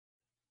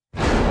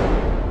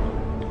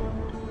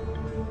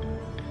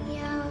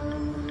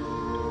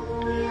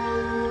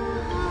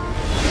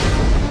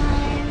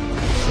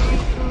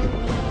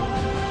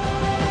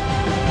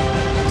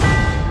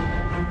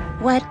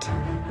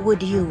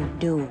would you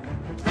do?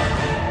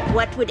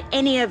 What would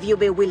any of you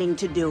be willing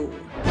to do?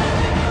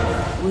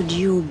 Would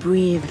you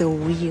brave the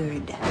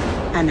weird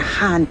and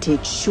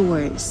haunted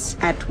shores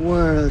at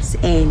world's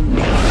end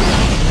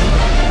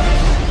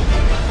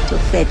to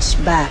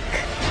fetch back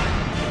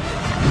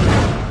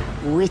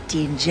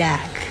Witty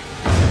Jack?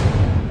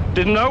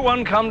 Did no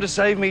one come to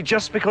save me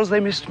just because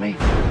they missed me?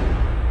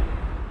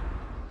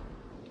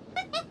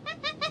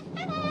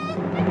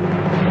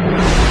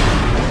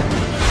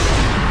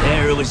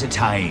 There was a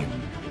time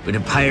when a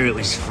pirate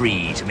was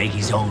free to make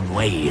his own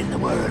way in the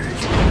world.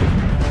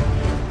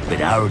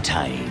 But our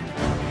time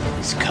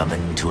is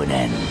coming to an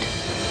end.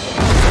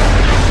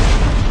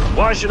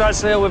 Why should I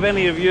sail with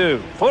any of you?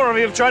 4 of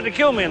you have tried to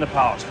kill me in the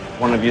past.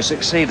 1 of you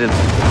succeeded.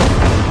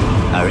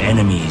 Our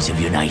enemies have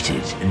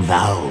united and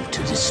vowed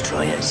to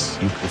destroy us.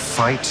 You will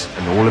fight,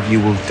 and all of you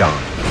will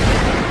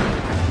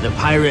die. The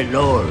pirate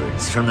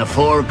lords from the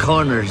 4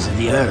 corners of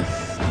the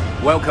earth.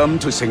 Welcome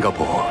to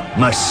Singapore.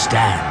 Must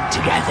stand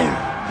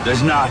together.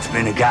 There's not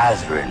been a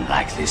gathering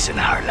like this in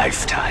our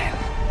lifetime.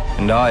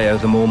 And I owe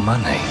them all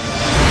money.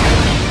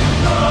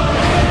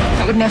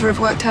 That would never have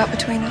worked out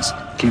between us.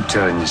 Keep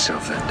telling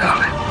yourself that,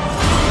 darling.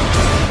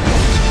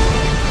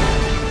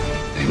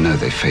 They know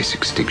they face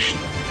extinction.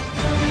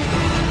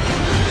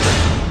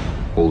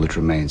 All that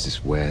remains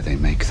is where they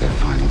make their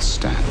final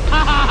stand.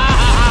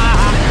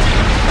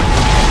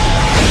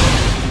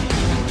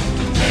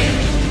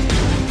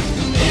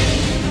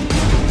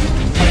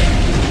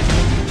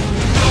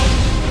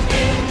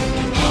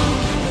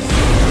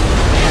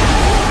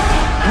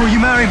 Will you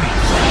marry me? I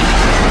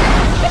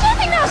don't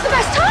think now's the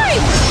best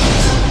time!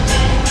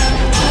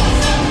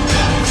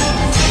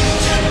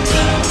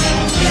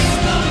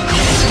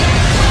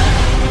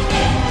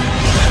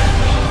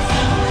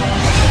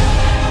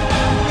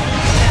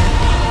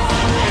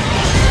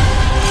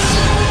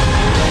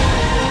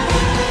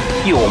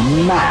 You're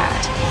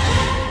mad.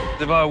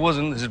 If I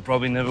wasn't, this would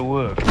probably never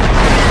work.